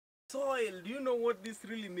Soil, do you know what this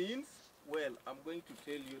really means? Well, I'm going to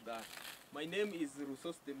tell you that. My name is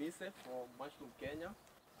Rusos Demise from Mushroom Kenya,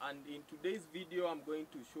 and in today's video I'm going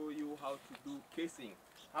to show you how to do casing,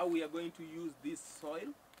 how we are going to use this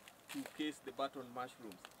soil to case the button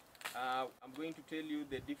mushrooms. I'm going to tell you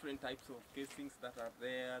the different types of casings that are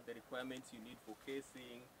there, the requirements you need for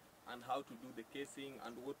casing, and how to do the casing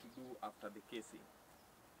and what to do after the casing.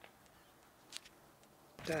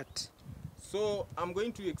 So I'm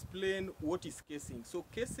going to explain what is casing. So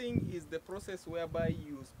casing is the process whereby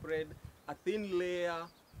you spread a thin layer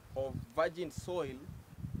of virgin soil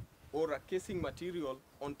or a casing material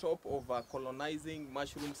on top of a colonizing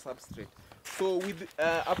mushroom substrate. So with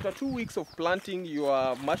after 2 weeks of planting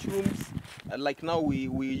your mushrooms, like now we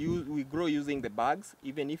grow using the bags.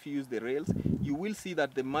 Even if you use the rails, you will see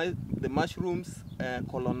that the mushrooms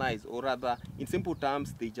colonize, or rather in simple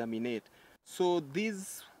terms they germinate. So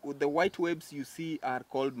the white webs you see are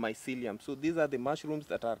called mycelium. So these are the mushrooms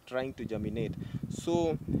that are trying to germinate.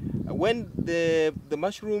 So when the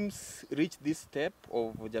mushrooms reach this step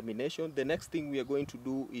of germination, the next thing we are going to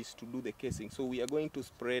do is to do the casing. So we are going to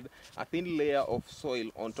spread a thin layer of soil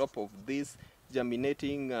on top of these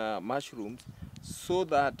germinating mushrooms, so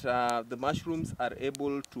that the mushrooms are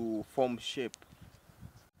able to form shape.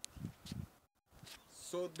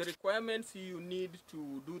 So the requirements you need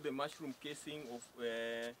to do the mushroom casing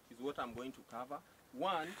is what I'm going to cover.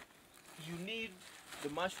 One, you need the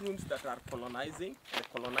mushrooms that are colonizing, the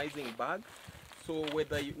colonizing bag. So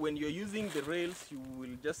when you're using the rails,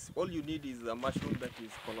 all you need is a mushroom that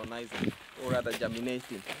is colonizing, or rather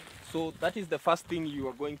germinating. So that is the first thing you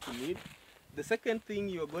are going to need. The second thing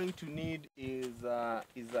you are going to need is a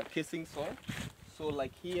casing soil. So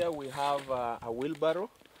like here we have a wheelbarrow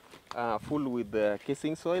full with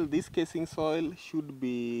casing soil. This casing soil should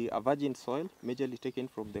be a virgin soil, majorly taken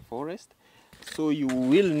from the forest. So you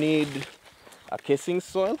will need a casing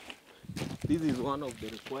soil. This is one of the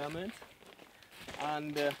requirements.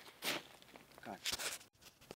 And